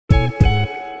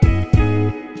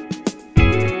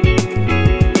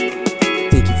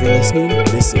listening.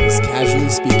 This is Casually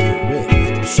Speaking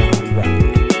with Sean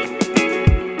Riley.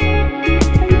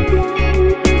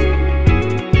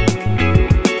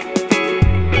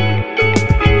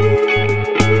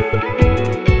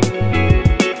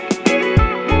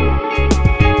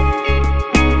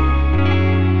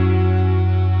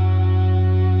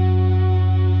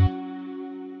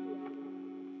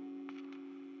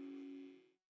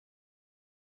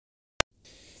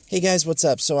 Hey guys, what's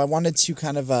up? So I wanted to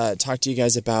kind of talk to you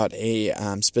guys about a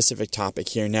specific topic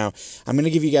here. Now, I'm going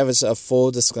to give you guys a full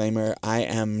disclaimer. I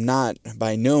am not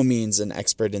by no means an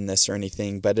expert in this or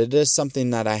anything, but it is something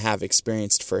that I have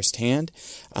experienced firsthand,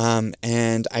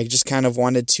 and I just kind of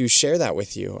wanted to share that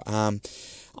with you.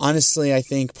 Honestly, I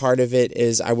think part of it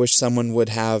is I wish someone would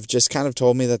have just kind of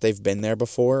told me that they've been there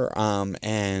before,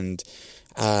 and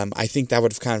I think that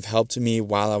would have kind of helped me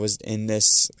while I was in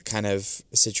this kind of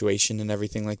situation and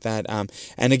everything like that.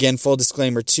 And again, full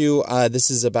disclaimer too,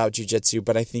 this is about jiu-jitsu,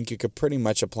 but I think you could pretty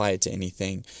much apply it to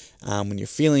anything. When you're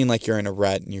feeling like you're in a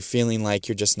rut and you're feeling like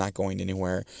you're just not going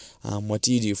anywhere, what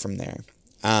do you do from there?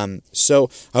 So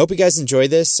I hope you guys enjoy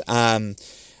this.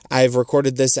 I've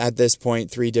recorded this at this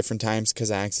point 3 different times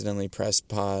because I accidentally pressed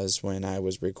pause when I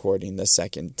was recording the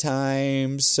second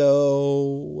time.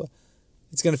 So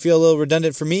it's going to feel a little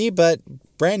redundant for me, but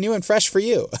brand new and fresh for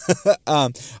you.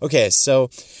 Okay, so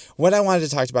what I wanted to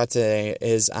talk about today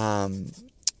is kind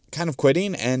of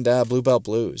quitting and blue belt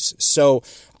blues. So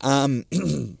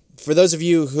for those of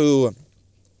you who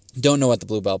don't know what the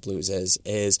blue belt blues is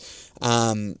just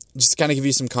to kind of give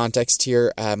you some context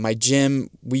here. My gym,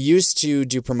 we used to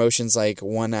do promotions like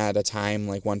one at a time,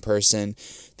 like one person.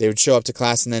 They would show up to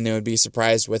class and then they would be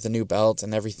surprised with a new belt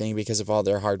and everything because of all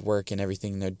their hard work and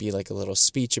everything. There'd be like a little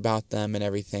speech about them and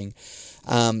everything.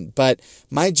 But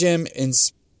my gym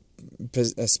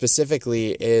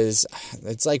specifically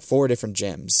it's like 4 different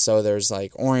gyms. So there's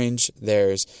like Orange,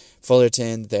 there's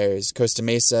Fullerton, there's Costa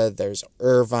Mesa, there's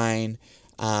Irvine,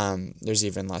 there's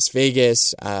even Las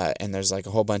Vegas, and there's like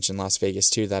a whole bunch in Las Vegas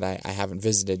too that I haven't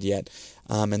visited yet.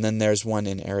 And then there's one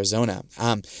in Arizona.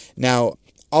 Now,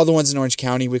 all the ones in Orange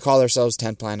County, we call ourselves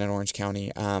 10th Planet Orange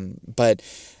County. But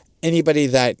anybody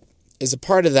that is a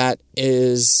part of that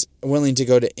is willing to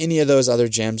go to any of those other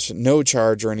gyms, no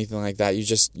charge or anything like that.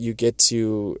 You get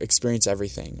to experience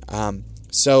everything.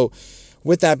 So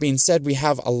with that being said, we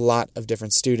have a lot of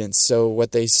different students. So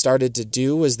what they started to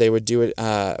do was they would do it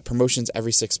promotions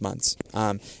every 6 months,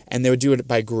 and they would do it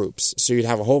by groups. So you'd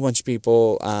have a whole bunch of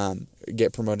people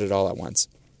get promoted all at once.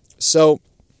 So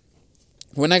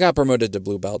when I got promoted to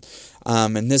blue belt,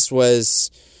 and this was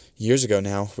years ago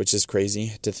now, which is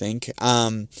crazy to think,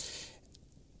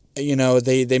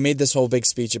 they made this whole big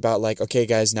speech about like, okay,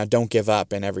 guys, now don't give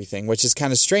up and everything, which is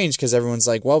kind of strange because everyone's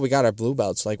like, well, we got our blue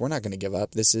belts. Like, we're not going to give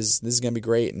up. This is going to be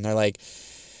great. And they're like,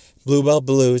 blue belt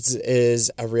blues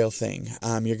is a real thing.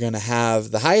 You're going to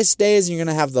have the highest days and you're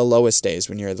going to have the lowest days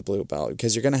when you're the blue belt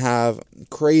because you're going to have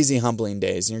crazy humbling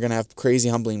days and you're going to have crazy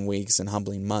humbling weeks and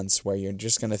humbling months where you're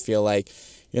just going to feel like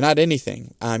you're not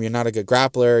anything. You're not a good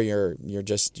grappler.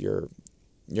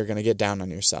 You're going to get down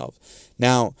on yourself.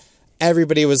 Now,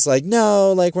 everybody was like,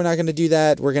 no, like, we're not going to do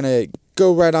that. We're going to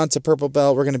go right on to purple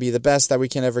belt. We're going to be the best that we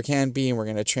ever can be. And we're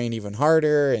going to train even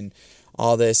harder and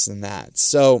all this and that.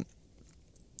 So,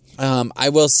 I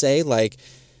will say, like,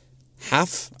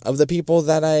 half of the people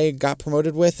that I got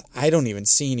promoted with, I don't even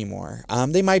see anymore.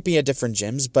 They might be at different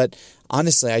gyms, but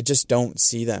honestly, I just don't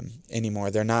see them anymore.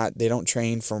 They don't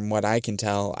train from what I can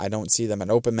tell. I don't see them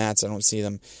at open mats. I don't see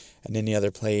them at any other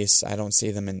place. I don't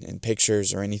see them in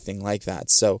pictures or anything like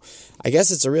that. So I guess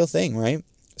it's a real thing, right?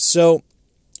 So,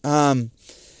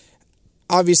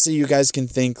 obviously you guys can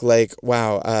think like,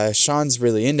 wow, Sean's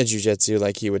really into jiu-jitsu.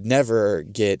 Like, he would never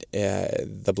get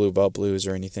the blue belt blues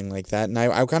or anything like that. And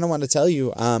I kind of want to tell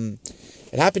you,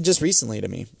 it happened just recently to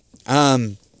me.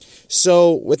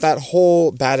 So with that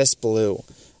whole Baddest Blue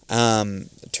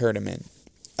tournament,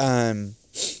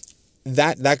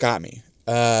 that got me.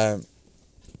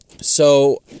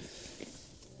 So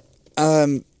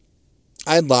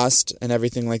I had lost and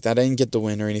everything like that. I didn't get the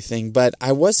win or anything, but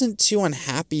I wasn't too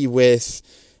unhappy with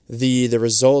the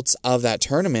results of that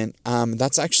tournament.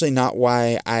 That's actually not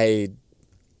why I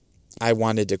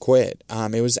wanted to quit.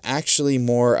 It was actually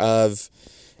more of,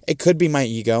 it could be my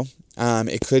ego.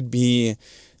 It could be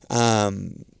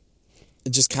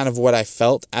just kind of what I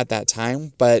felt at that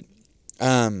time. But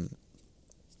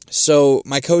so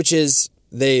my coaches,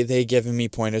 they given me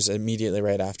pointers immediately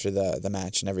right after the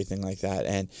match and everything like that.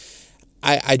 And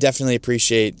I definitely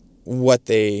appreciate what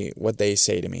they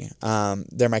say to me.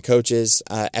 They're my coaches.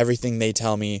 Everything they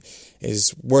tell me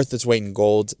is worth its weight in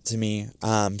gold to me.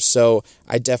 So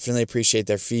I definitely appreciate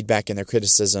their feedback and their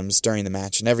criticisms during the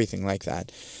match and everything like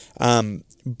that.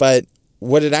 But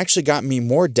what had actually got me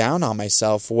more down on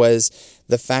myself was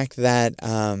the fact that,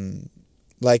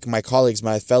 like my colleagues,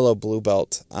 my fellow blue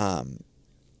belt,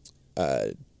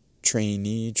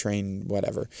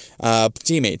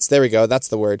 teammates, there we go, that's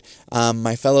the word.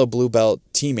 My fellow blue belt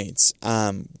teammates,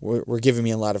 were giving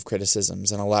me a lot of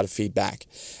criticisms and a lot of feedback.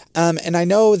 And I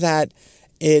know that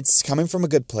it's coming from a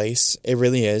good place, it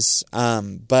really is,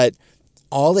 but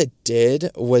all it did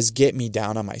was get me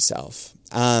down on myself.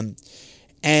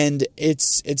 And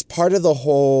it's part of the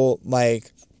whole,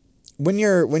 like, when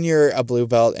you're a blue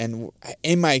belt, and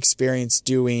in my experience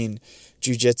doing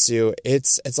jiu-jitsu,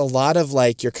 it's a lot of,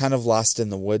 like, you're kind of lost in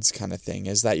the woods kind of thing,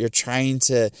 is that you're trying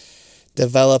to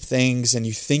develop things and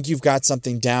you think you've got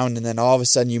something down, and then all of a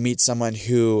sudden you meet someone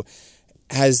who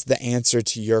has the answer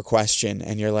to your question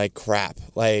and you're like, crap,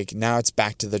 like, now it's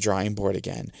back to the drawing board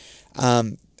again.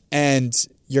 And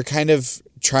you're kind of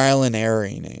trial and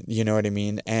erroring it, you know what I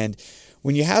mean? And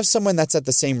when you have someone that's at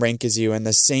the same rank as you in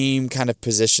the same kind of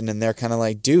position, and they're kind of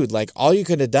like, dude, like, all you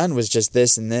could have done was just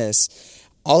this and this,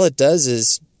 all it does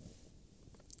is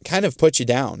kind of put you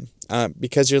down,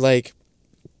 because you're like,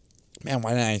 man,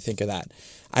 why didn't I think of that?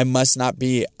 I must not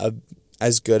be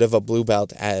as good of a blue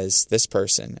belt as this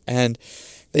person. And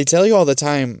they tell you all the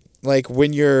time, like,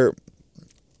 when you're,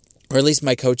 or at least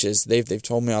my coaches, they've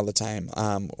told me all the time,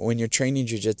 when you're training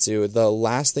jiu-jitsu, the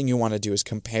last thing you want to do is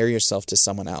compare yourself to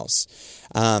someone else,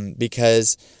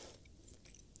 because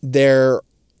they're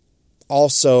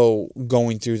also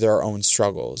going through their own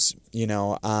struggles, you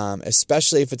know,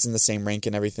 especially if it's in the same rank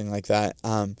and everything like that.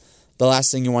 The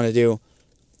last thing you want to do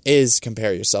is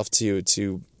compare yourself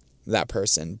to that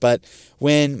person. But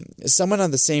when someone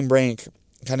on the same rank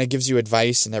kind of gives you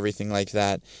advice and everything like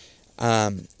that,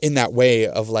 in that way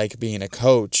of, like, being a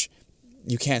coach,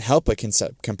 you can't help but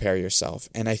compare yourself.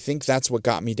 And I think that's what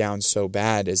got me down so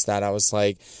bad, is that I was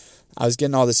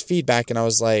getting all this feedback and I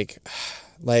was like,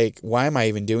 why am I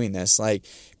even doing this? Like,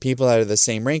 people that are the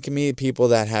same rank as me, people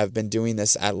that have been doing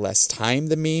this at less time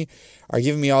than me, are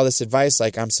giving me all this advice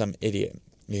like I'm some idiot,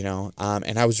 you know?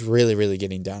 And I was really, really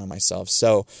getting down on myself.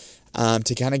 So,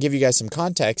 to kind of give you guys some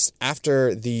context,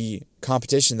 after the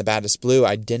competition, the Baddest Blue,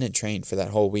 I didn't train for that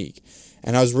whole week.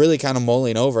 And I was really kind of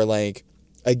mulling over, like,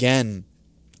 again,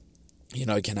 you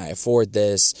know, can I afford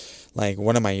this? Like,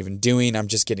 what am I even doing? I'm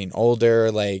just getting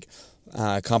older. Like,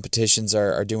 competitions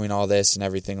are doing all this and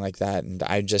everything like that. And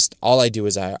all I do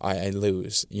is I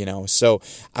lose, you know? So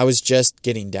I was just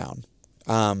getting down.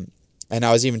 And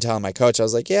I was even telling my coach, I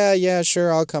was like, yeah,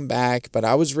 sure, I'll come back. But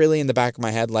I was really in the back of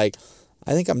my head, like,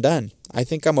 I think I'm done. I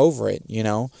think I'm over it, you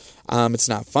know? It's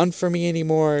not fun for me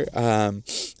anymore.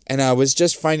 And I was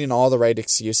just finding all the right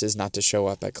excuses not to show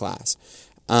up at class.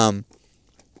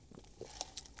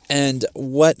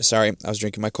 Sorry, I was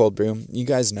drinking my cold brew. You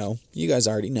guys know. You guys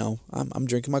already know. I'm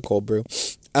drinking my cold brew.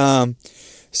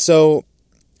 So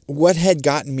what had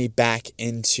gotten me back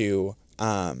into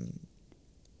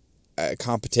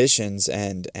competitions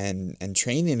and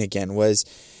training again was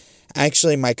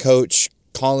actually my coach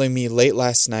calling me late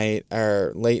one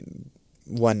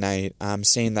night,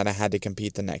 saying that I had to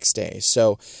compete the next day.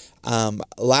 So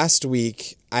last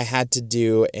week I had to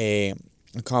do a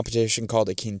competition called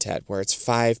a quintet, where it's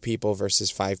 5 people versus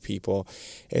 5 people.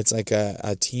 It's like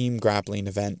a team grappling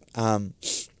event.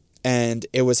 And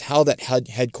it was held at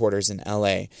headquarters in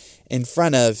LA in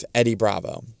front of Eddie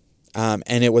Bravo.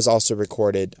 And it was also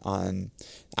recorded on,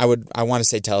 I want to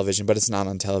say television, but it's not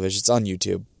on television. It's on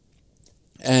YouTube.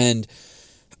 And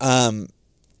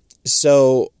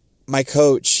so my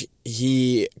coach,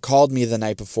 he called me the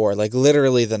night before, like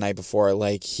literally the night before.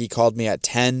 Like, he called me at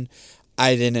 10.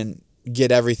 I didn't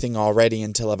get everything all ready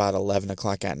until about 11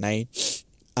 o'clock at night,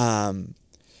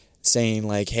 saying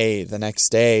like, hey, the next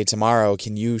day, tomorrow,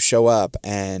 can you show up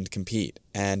and compete?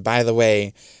 And by the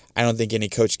way, I don't think any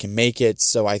coach can make it,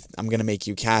 so I'm going to make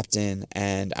you captain,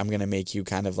 and I'm going to make you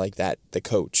kind of like the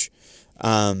coach.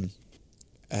 So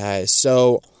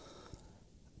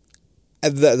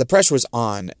the pressure was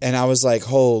on, and I was like,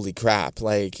 holy crap,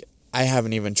 like, I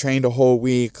haven't even trained a whole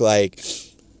week, like,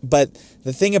 but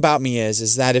the thing about me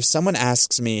is that if someone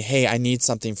asks me, hey, I need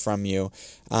something from you,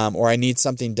 or I need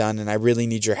something done and I really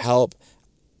need your help,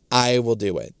 I will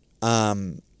do it.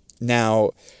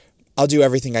 Now, I'll do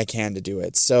everything I can to do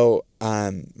it. So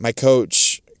my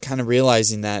coach kind of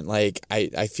realizing that, like,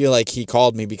 I feel like he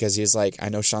called me because he's like, I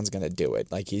know Sean's going to do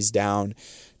it. Like, he's down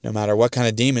no matter what kind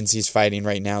of demons he's fighting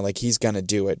right now. Like, he's going to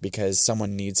do it because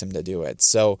someone needs him to do it.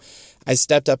 So I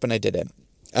stepped up and I did it.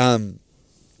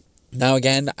 Now,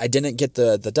 again, I didn't get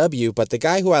the W, but the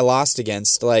guy who I lost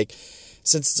against, like,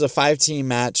 since it's a 5-team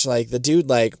match, like, the dude,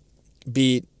 like,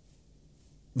 beat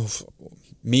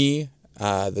me,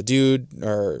 the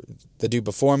dude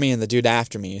before me, and the dude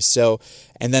after me. So,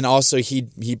 and then also he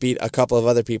beat a couple of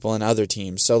other people in other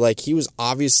teams. So, like, he was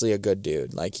obviously a good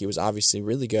dude. Like, he was obviously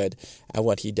really good at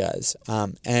what he does.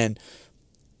 And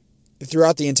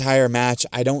throughout the entire match,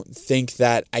 I don't think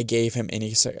that I gave him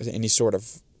any sort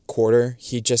of quarter.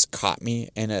 He just caught me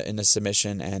in a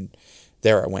submission, and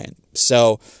there I went.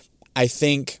 So I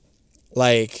think,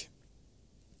 like,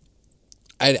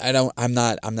 I'm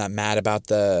not mad about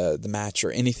the match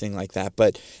or anything like that,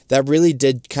 but that really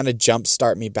did kind of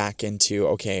jumpstart me back into,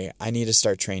 okay, I need to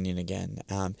start training again.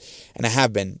 And I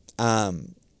have been.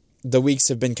 The weeks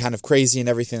have been kind of crazy and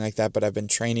everything like that, but I've been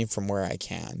training from where I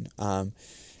can.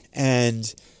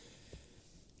 And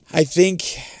I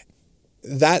think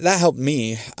that helped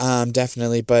me,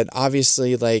 definitely. But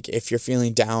obviously, like, if you're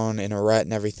feeling down in a rut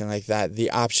and everything like that, the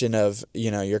option of,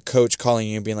 your coach calling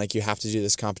you and being like, you have to do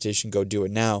this competition, go do it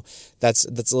now, that's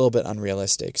a little bit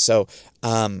unrealistic. So,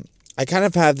 I kind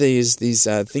of have these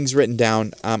things written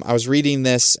down. I was reading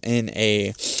this in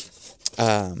a,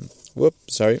 I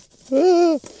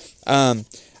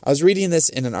was reading this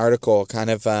in an article, kind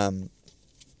of,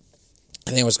 I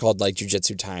think it was called, like,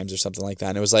 Jiu-Jitsu Times or something like that.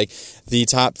 And it was, like, the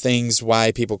top things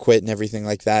why people quit and everything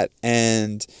like that.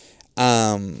 And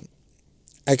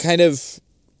I kind of,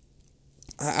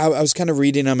 I was kind of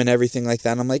reading them and everything like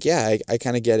that. And I'm like, yeah, I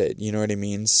kind of get it. You know what I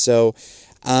mean? So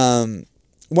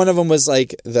one of them was,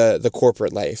 like, the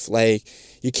corporate life. Like,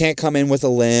 you can't come in with a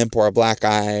limp or a black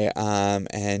eye,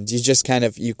 and you just kind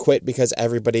of, you quit because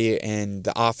everybody in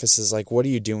the office is like, what are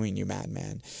you doing, you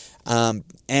madman?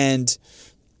 And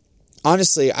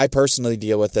honestly, I personally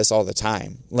deal with this all the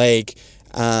time. Like,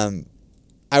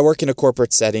 I work in a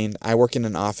corporate setting, I work in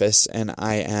an office, and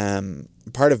I am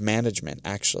part of management,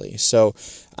 actually. So,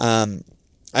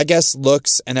 I guess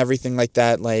looks and everything like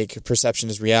that, like, perception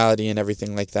is reality and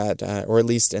everything like that, or at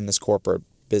least in this corporate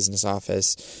business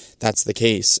office, that's the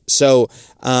case. So,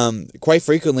 quite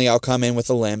frequently, I'll come in with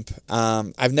a limp.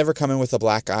 I've never come in with a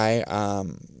black eye,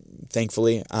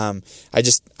 thankfully.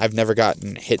 I've never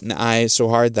gotten hit in the eye so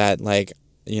hard that, like,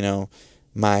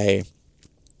 my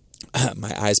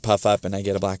eyes puff up and I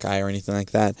get a black eye or anything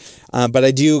like that. But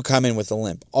I do come in with a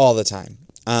limp all the time.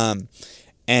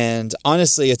 And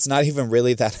honestly, it's not even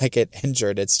really that I get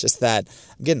injured. It's just that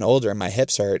I'm getting older and my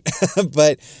hips hurt.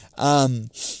 But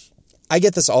I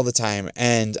get this all the time,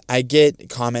 and I get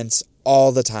comments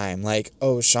all the time like,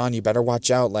 oh, Sean, you better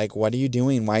watch out. Like, what are you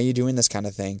doing? Why are you doing this kind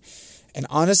of thing? And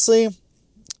honestly,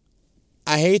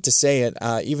 I hate to say it,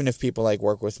 even if people, like,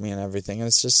 work with me and everything, and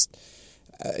it's just,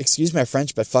 excuse my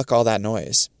French, but fuck all that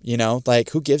noise, like,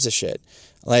 who gives a shit?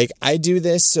 Like, I do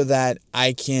this so that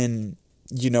I can,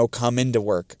 come into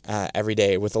work every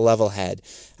day with a level head.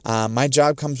 My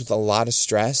job comes with a lot of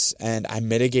stress, and I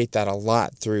mitigate that a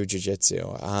lot through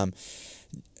jiu-jitsu.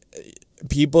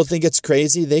 People think it's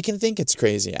crazy. They can think it's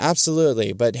crazy.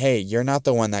 Absolutely. But hey, you're not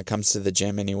the one that comes to the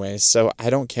gym anyway. So I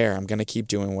don't care. I'm going to keep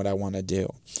doing what I want to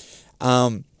do.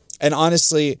 And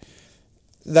honestly,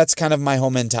 that's kind of my whole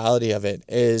mentality of it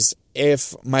is,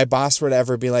 if my boss were to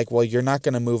ever be like, well, you're not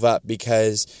going to move up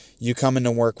because you come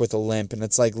into work with a limp. And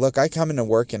it's like, look, I come into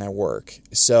work and I work.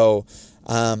 So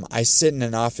I sit in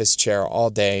an office chair all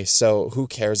day. So who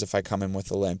cares if I come in with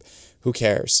a limp? Who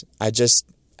cares? I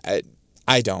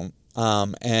don't.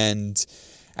 And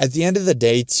at the end of the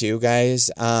day too, guys,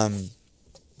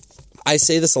 I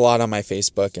say this a lot on my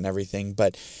Facebook and everything,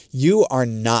 but you are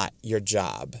not your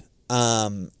job.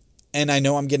 And I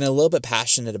know I'm getting a little bit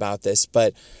passionate about this,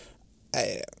 but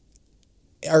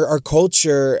our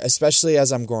culture, especially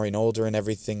as I'm growing older and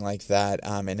everything like that,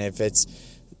 and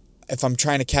if I'm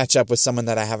trying to catch up with someone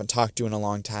that I haven't talked to in a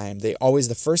long time,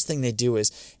 the first thing they do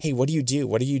is, hey, what do you do?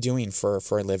 What are you doing for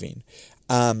a living?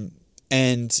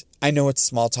 And I know it's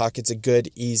small talk. It's a good,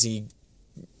 easy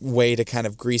way to kind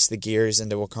of grease the gears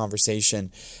into a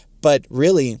conversation. But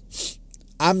really,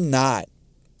 I'm not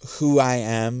who I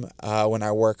am when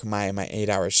I work my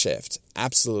 8-hour shift.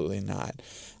 Absolutely not.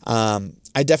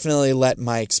 I definitely let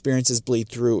my experiences bleed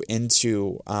through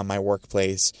into my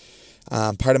workplace.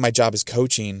 Part of my job is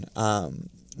coaching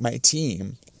my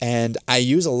team, and I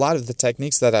use a lot of the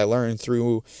techniques that I learned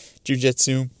through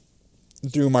jiu-jitsu,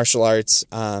 through martial arts,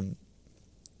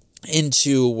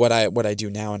 into what I do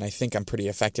now, and I think I'm pretty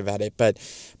effective at it. But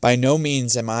by no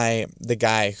means am I the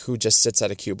guy who just sits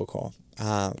at a cubicle.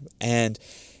 And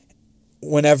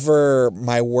whenever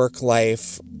my work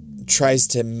life tries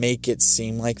to make it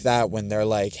seem like that, when they're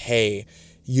like, "Hey,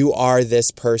 you are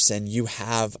this person, you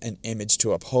have an image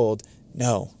to uphold,"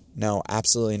 no,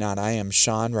 absolutely not. I am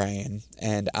Sean Ryan,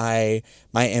 and my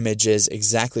image is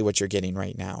exactly what you're getting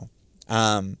right now.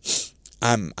 I'm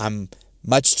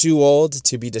much too old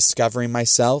to be discovering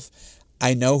myself.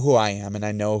 I know who I am, and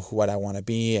I know what I want to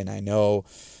be, and I know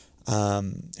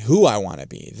who I want to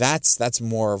be. That's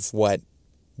more of what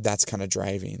that's kind of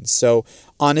driving. So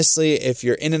honestly, if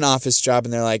you're in an office job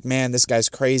and they're like, "Man, this guy's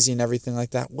crazy," and everything like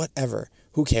that, whatever.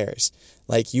 Who cares?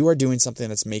 Like, you are doing something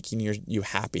that's making you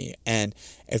happy. And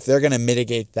if they're going to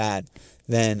mitigate that,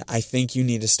 then I think you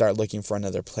need to start looking for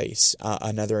another place,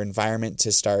 another environment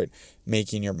to start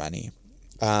making your money.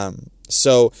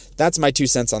 So that's my 2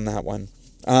 cents on that one.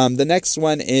 The next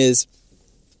one is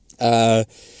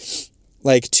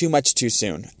like too much too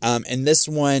soon. And this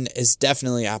one is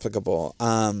definitely applicable.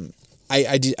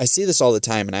 I see this all the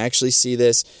time, and I actually see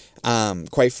this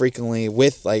quite frequently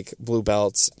with like blue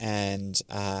belts and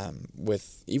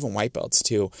with even white belts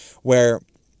too, where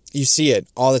you see it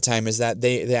all the time is that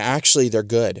they're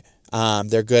good.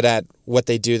 They're good at what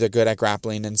they do. They're good at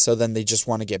grappling, and so then they just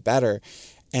want to get better,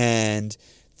 and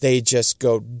they just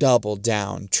go double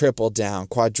down, triple down,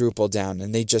 quadruple down,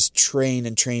 and they just train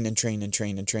and train and train and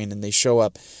train and train, and they show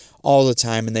up all the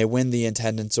time, and they win the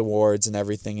attendance awards and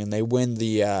everything, and they win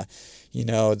the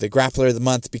the Grappler of the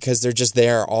Month because they're just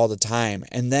there all the time,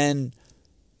 and then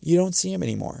you don't see them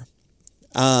anymore.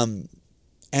 And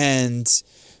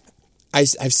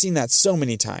I've seen that so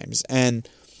many times, and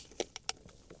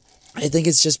I think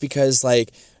it's just because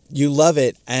like you love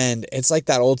it, and it's like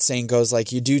that old saying goes,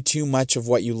 like, you do too much of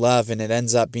what you love and it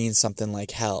ends up being something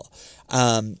like hell.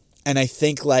 And I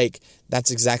think like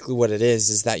that's exactly what it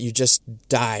is that you just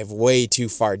dive way too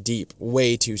far deep,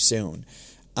 way too soon.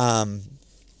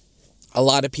 A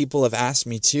lot of people have asked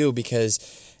me too, because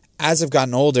as I've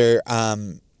gotten older,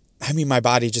 my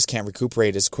body just can't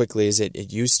recuperate as quickly as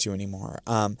it used to anymore.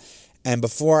 And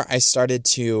before I started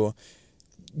to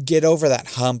get over that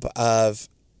hump of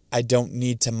I don't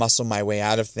need to muscle my way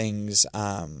out of things,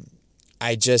 I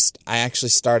actually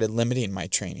started limiting my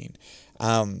training.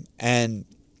 And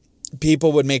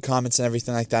people would make comments and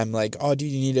everything like that. I'm like, "Oh,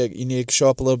 dude, you need to show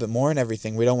up a little bit more and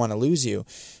everything. We don't want to lose you."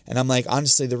 And I'm like,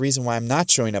 honestly, the reason why I'm not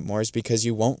showing up more is because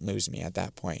you won't lose me at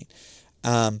that point.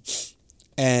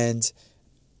 And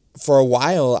for a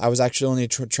while, I was actually only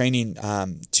training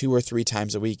 2 or 3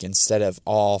 times a week instead of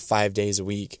all 5 days a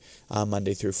week,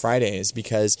 Monday through Fridays,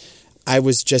 because I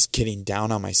was just getting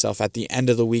down on myself. At the end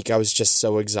of the week, I was just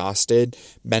so exhausted,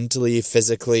 mentally,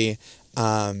 physically,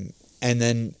 and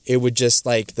then it would just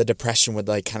like the depression would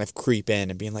like kind of creep in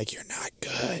and being like, "You're not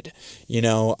good,"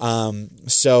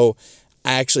 So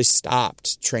I actually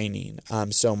stopped training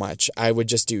so much. I would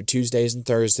just do Tuesdays and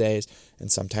Thursdays,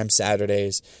 and sometimes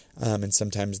Saturdays, and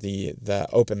sometimes the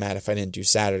open mat if I didn't do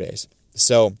Saturdays.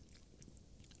 So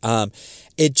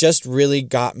it just really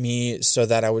got me so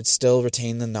that I would still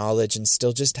retain the knowledge and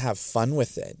still just have fun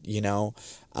with it.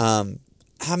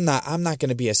 I'm not going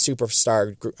to be a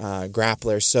superstar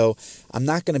grappler, so I'm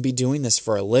not going to be doing this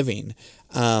for a living.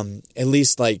 At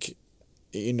least like,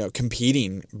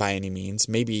 competing by any means,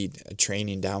 maybe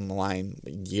training down the line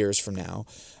years from now.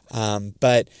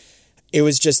 But it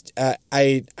was just,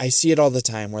 I see it all the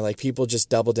time where like people just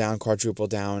double down, quadruple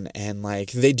down, and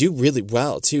like they do really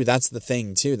well too. That's the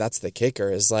thing too. That's the kicker,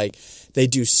 is like they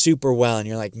do super well, and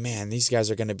you're like, man, these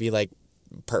guys are going to be like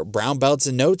brown belts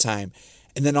in no time.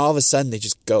 And then all of a sudden they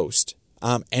just ghost.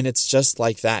 And it's just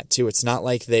like that too. It's not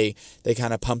like they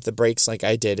kind of pump the brakes like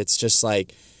I did. It's just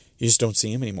like, you just don't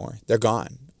see them anymore. They're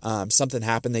gone. Something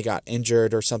happened. They got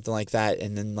injured or something like that.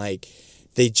 And then like,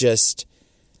 they just,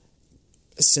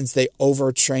 since they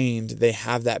overtrained, they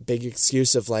have that big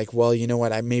excuse of like, well, you know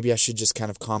what? Maybe I should just kind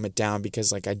of calm it down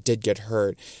because like I did get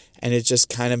hurt. And it just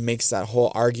kind of makes that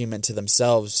whole argument to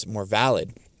themselves more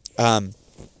valid. And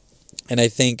I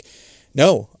think,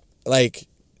 no, like,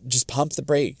 just pump the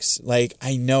brakes. Like,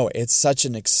 I know it's such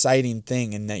an exciting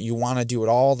thing and that you want to do it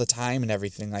all the time and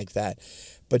everything like that,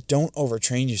 but don't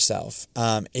overtrain yourself.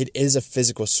 It is a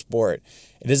physical sport.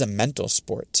 It is a mental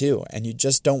sport too. And you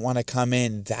just don't want to come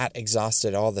in that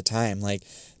exhausted all the time. Like,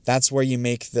 that's where you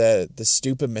make the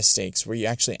stupid mistakes where you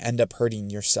actually end up hurting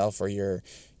yourself or your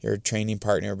training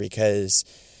partner because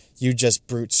you just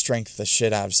brute strength the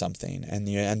shit out of something and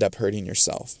you end up hurting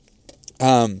yourself.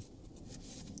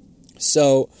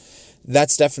 So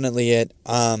that's definitely it.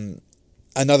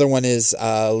 Another one is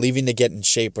leaving to get in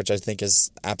shape, which I think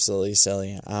is absolutely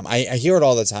silly. I hear it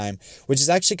all the time, which is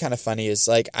actually kind of funny. Is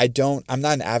like I'm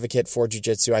not an advocate for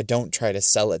jiu-jitsu. I don't try to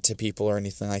sell it to people or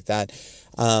anything like that,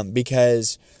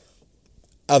 because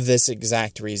of this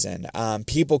exact reason.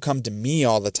 People come to me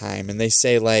all the time and they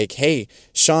say like, "Hey,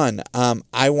 Sean,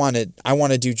 I want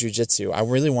to do jiu-jitsu. I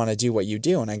really want to do what you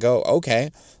do." And I go,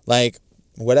 "Okay, like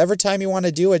whatever time you want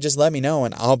to do it, just let me know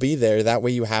and I'll be there. That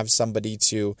way you have somebody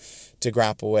to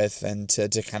grapple with and to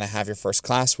kind of have your first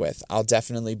class with. I'll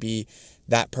definitely be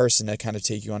that person to kind of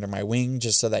take you under my wing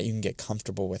just so that you can get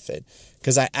comfortable with it."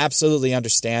 Because I absolutely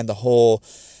understand the whole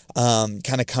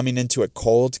kind of coming into it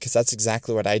cold, because that's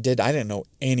exactly what I did. I didn't know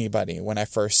anybody when I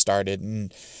first started,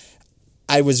 and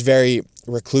I was very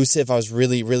reclusive. I was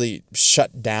really, really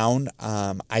shut down.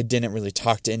 I didn't really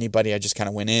talk to anybody. I just kind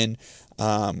of went in,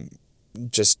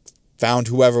 just found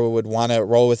whoever would want to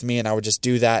roll with me, and I would just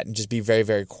do that and just be very,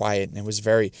 very quiet. And it was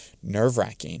very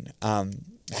nerve-wracking. I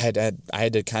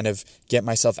had to kind of get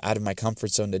myself out of my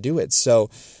comfort zone to do it. So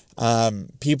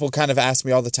people kind of ask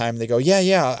me all the time. They go,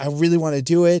 yeah, I really want to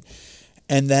do it.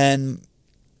 And then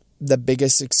the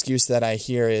biggest excuse that I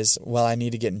hear is, well, I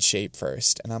need to get in shape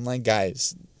first. And I'm like,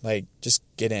 guys, like, just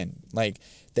get in. Like,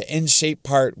 the in shape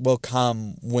part will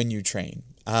come when you train.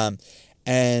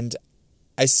 And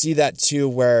I see that too,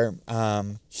 where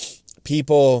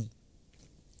people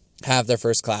have their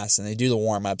first class and they do the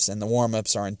warm-ups, and the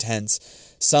warm-ups are intense.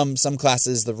 Some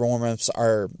classes, the warm-ups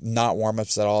are not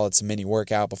warm-ups at all. It's a mini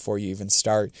workout before you even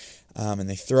start. And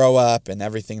they throw up and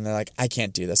everything. They're like, I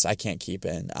can't do this. I can't keep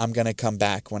it. I'm going to come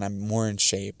back when I'm more in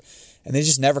shape. And they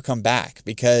just never come back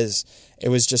because it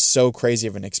was just so crazy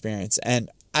of an experience.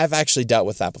 And I've actually dealt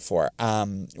with that before.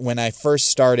 When I first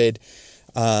started,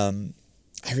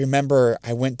 I remember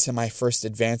I went to my first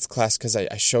advanced class because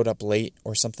I showed up late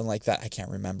or something like that. I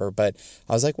can't remember, but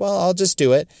I was like, well, I'll just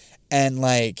do it. And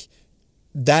like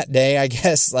that day, I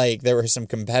guess like there were some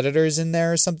competitors in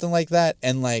there or something like that.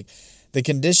 And like the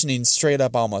conditioning straight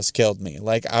up almost killed me.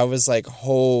 Like I was like,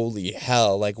 holy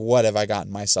hell, like what have I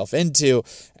gotten myself into?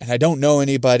 And I don't know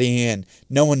anybody and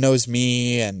no one knows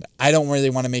me. And I don't really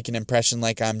want to make an impression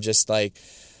like I'm just like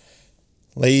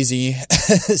lazy.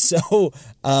 So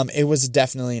it was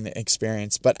definitely an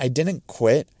experience, but I didn't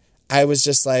quit. I was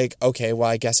just like, okay, well,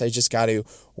 I guess I just got to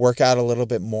work out a little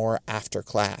bit more after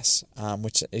class,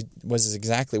 which it was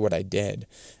exactly what I did.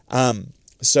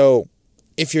 So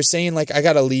if you're saying like, I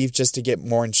got to leave just to get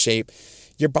more in shape,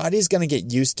 your body's going to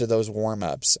get used to those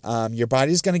warm-ups. Your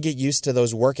body's going to get used to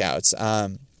those workouts.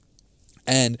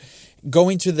 And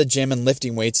going to the gym and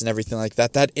lifting weights and everything like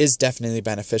that, that is definitely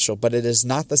beneficial, but it is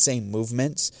not the same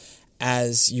movements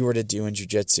as you were to do in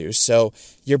jiu-jitsu. So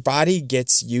your body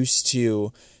gets used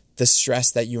to the stress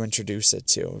that you introduce it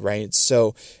to, right?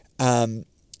 So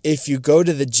if you go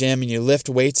to the gym and you lift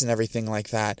weights and everything like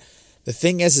that, the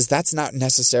thing is that's not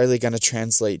necessarily going to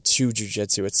translate to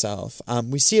jiu-jitsu itself.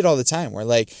 We see it all the time where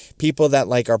like people that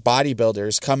like are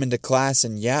bodybuilders come into class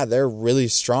and yeah, they're really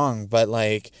strong, but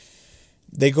like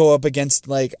they go up against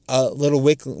like a little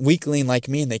weakling like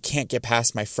me and they can't get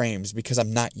past my frames because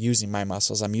I'm not using my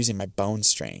muscles. I'm using my bone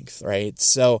strength, right?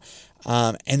 So,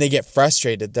 and they get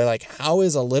frustrated. They're like, how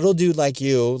is a little dude like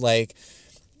you, like,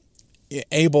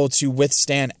 able to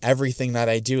withstand everything that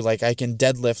I do? Like, I can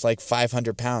deadlift like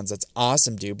 500 pounds. That's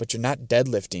awesome, dude, but you're not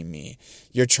deadlifting me.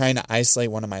 You're trying to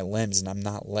isolate one of my limbs and I'm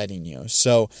not letting you.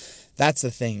 So that's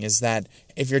the thing, is that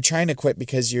if you're trying to quit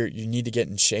because you need to get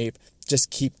in shape, just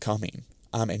keep coming.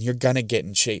 And you're going to get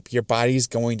in shape. Your body's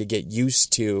going to get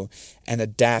used to and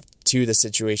adapt to the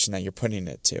situation that you're putting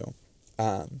it to.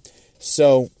 And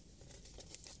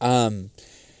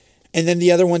then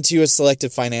the other one too is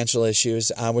selective financial issues,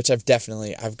 which I've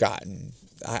gotten.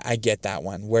 I get that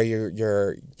one, where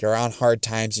you're on hard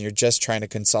times and you're just trying to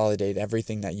consolidate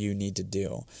everything that you need to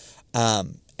do.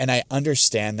 And I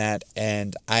understand that,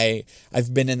 and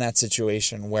I've been in that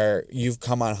situation where you've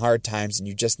come on hard times and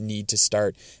you just need to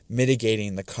start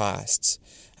mitigating the costs.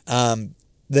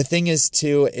 The thing is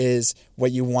too, is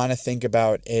what you want to think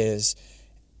about is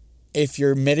if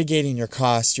you're mitigating your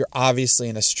costs, you're obviously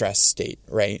in a stress state,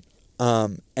 right?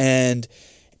 And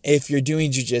if you're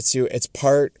doing jiu-jitsu, it's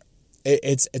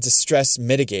a stress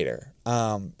mitigator.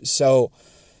 So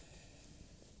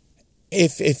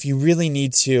if you really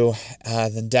need to,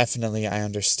 then definitely I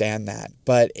understand that.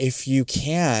 But if you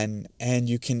can, and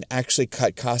you can actually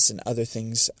cut costs and other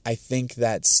things, I think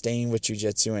that staying with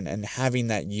jiu-jitsu and having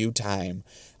that you time,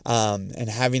 and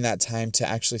having that time to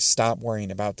actually stop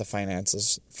worrying about the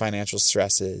financial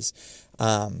stresses,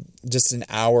 just an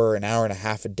hour and a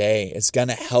half a day is going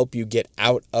to help you get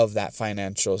out of that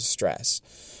financial stress.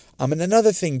 And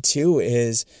another thing too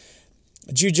is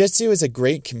jiu-jitsu is a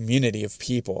great community of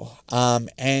people.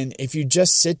 And if you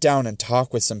just sit down and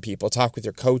talk with some people, talk with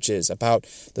your coaches about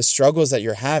the struggles that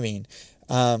you're having,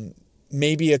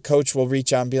 maybe a coach will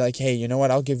reach out and be like, hey, you know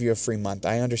what? I'll give you a free month.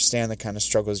 I understand the kind of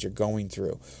struggles you're going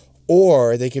through.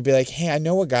 Or they could be like, hey, I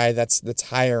know a guy that's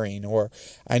hiring, or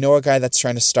I know a guy that's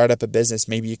trying to start up a business.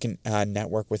 Maybe you can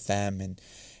network with them and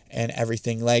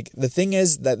everything. Like, the thing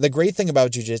is that the great thing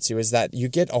about jiu-jitsu is that you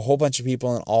get a whole bunch of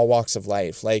people in all walks of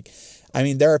life. Like, I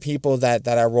mean, there are people that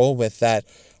I roll with that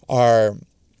are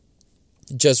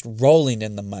just rolling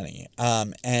in the money.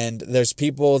 And there's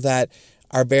people that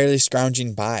are barely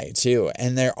scrounging by too.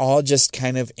 And they're all just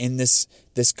kind of in this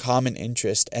common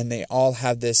interest, and they all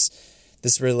have this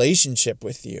relationship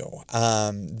with you.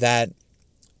 That,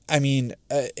 I mean,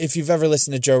 if you've ever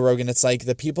listened to Joe Rogan, it's like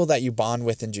the people that you bond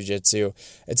with in jiu-jitsu,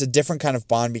 it's a different kind of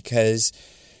bond because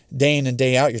day in and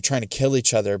day out, you're trying to kill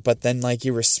each other, but then like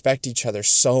you respect each other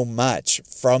so much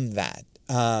from that.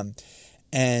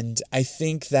 And I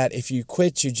think that if you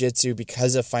quit jiu-jitsu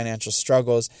because of financial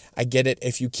struggles, I get it.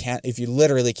 If you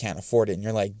literally can't afford it and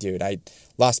you're like, dude, I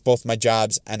lost both my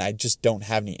jobs and I just don't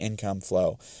have any income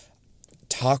flow,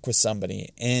 talk with somebody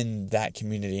in that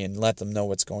community and let them know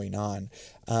what's going on.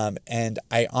 And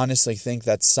I honestly think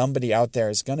that somebody out there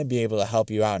is going to be able to help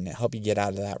you out and help you get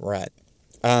out of that rut.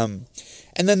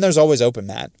 And then there's always open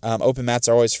mat. Open mats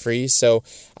are always free. So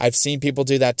I've seen people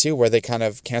do that too, where they kind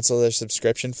of cancel their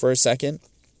subscription for a second,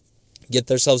 get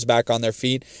themselves back on their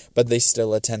feet, but they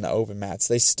still attend the open mats.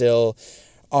 They still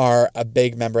are a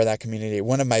big member of that community.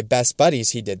 One of my best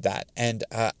buddies, he did that. And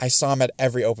I saw him at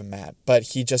every open mat, but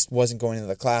he just wasn't going to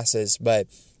the classes. But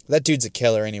that dude's a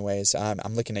killer anyways.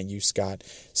 I'm looking at you, Scott.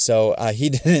 So he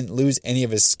didn't lose any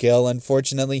of his skill,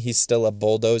 unfortunately. He's still a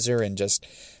bulldozer and just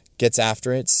gets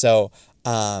after it. So,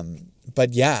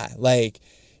 but yeah, like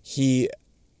he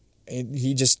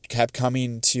just kept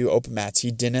coming to open mats.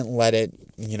 He didn't let it,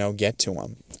 get to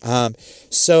him.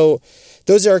 So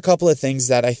those are a couple of things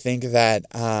that I think that,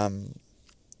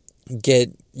 get,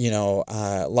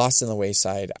 lost in the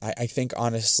wayside. I think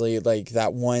honestly, like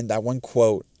that one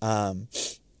quote,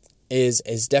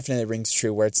 is definitely rings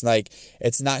true, where it's like,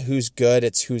 it's not who's good,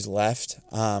 it's who's left.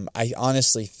 I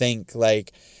honestly think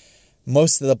like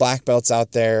most of the black belts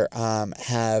out there,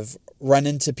 have run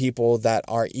into people that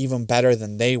are even better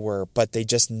than they were, but they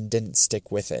just didn't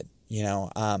stick with it.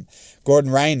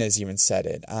 Gordon Ryan has even said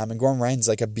it. And Gordon Ryan's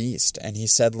like a beast. And he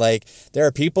said, like, there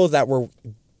are people that were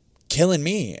killing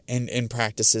me in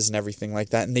practices and everything like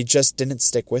that, and they just didn't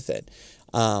stick with it.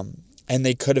 And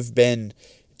they could have been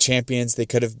champions, they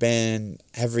could have been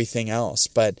everything else,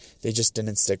 but they just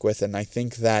didn't stick with it. And I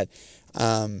think that,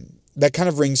 that kind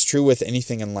of rings true with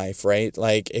anything in life, right?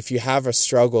 Like, if you have a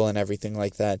struggle and everything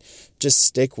like that, just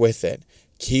stick with it.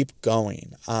 Keep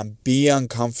going. Be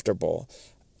uncomfortable.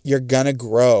 You're going to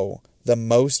grow the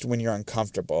most when you're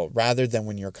uncomfortable rather than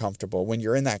when you're comfortable. When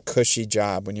you're in that cushy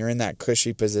job, when you're in that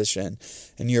cushy position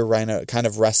and you're kind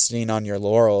of resting on your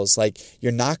laurels, like,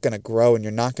 you're not going to grow and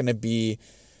you're not going to be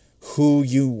who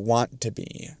you want to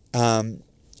be.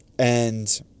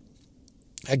 And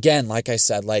again, like I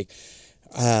said, like,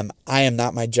 I am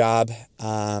not my job.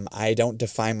 I don't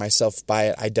define myself by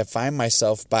it. I define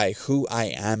myself by who I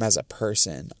am as a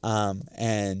person.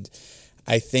 And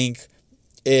I think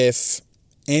if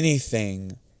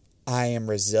anything, I am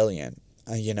resilient.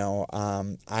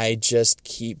 I just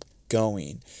keep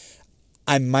going.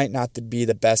 I might not be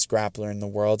the best grappler in the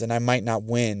world, and I might not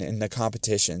win in the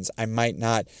competitions. I might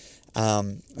not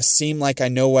seem like I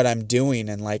know what I'm doing,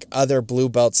 and like other blue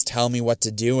belts tell me what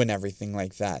to do and everything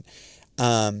like that.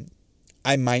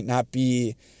 I might not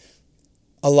be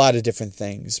a lot of different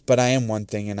things, but I am one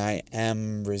thing, and I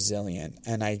am resilient.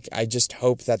 And I just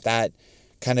hope that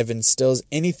kind of instills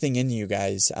anything in you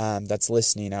guys that's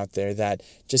listening out there, that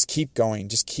just keep going,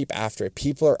 just keep after it.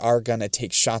 People are going to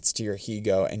take shots to your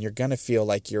ego, and you're going to feel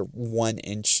like you're 1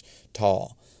 inch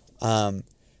tall,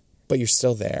 but you're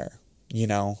still there,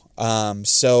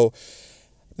 So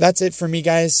that's it for me,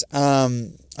 guys.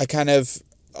 I kind of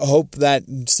hope that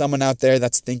someone out there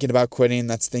that's thinking about quitting,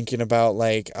 that's thinking about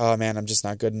like, oh man, I'm just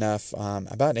not good enough,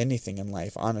 about anything in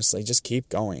life, honestly, just keep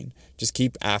going, just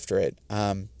keep after it.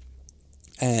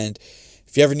 And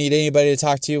if you ever need anybody to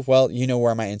talk to, well, you know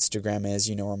where my Instagram is,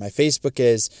 you know where my Facebook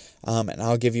is, and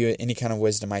I'll give you any kind of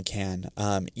wisdom I can,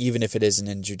 even if it isn't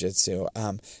in jiu-jitsu.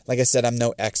 Like I said, I'm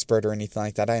no expert or anything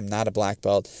like that. I am not a black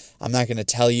belt. I'm not going to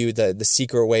tell you the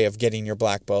secret way of getting your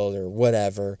black belt or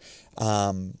whatever,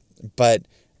 but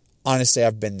honestly,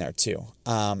 I've been there too,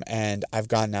 and I've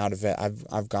gotten out of it.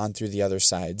 I've gone through the other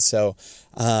side. So,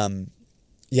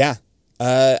 yeah.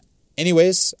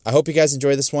 anyways, I hope you guys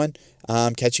enjoy this one.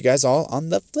 Catch you guys all on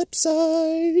the flip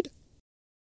side.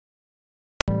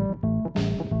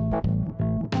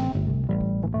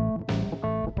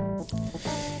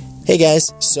 Hey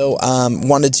guys, so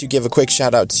wanted to give a quick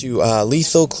shout out to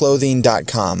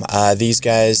lethalclothing.com. These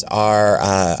guys are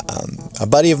a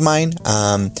buddy of mine.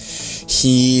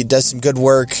 He does some good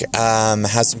work,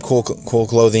 has some cool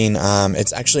clothing.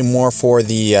 It's actually more for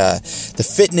the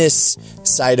fitness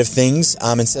side of things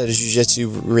instead of jiu-jitsu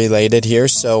related here.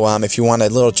 So if you want a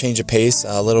little change of pace,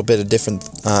 a little bit of different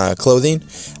clothing,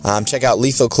 check out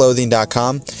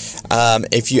lethalclothing.com.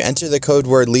 If you enter the code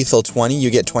word lethal20, you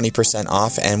get 20%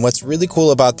 off. And what's really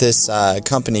cool about this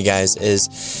company, guys,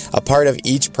 is a part of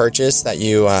each purchase that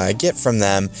you get from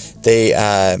them, they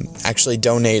actually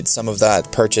donate some of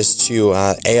that purchase to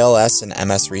ALS and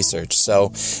MS research.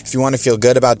 So if you want to feel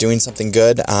good about doing something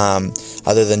good,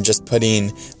 other than just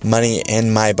putting money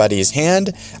in my buddy's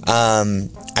hand,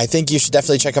 I think you should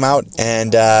definitely check them out.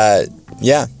 And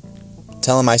yeah,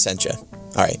 tell him I sent you.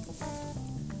 All right.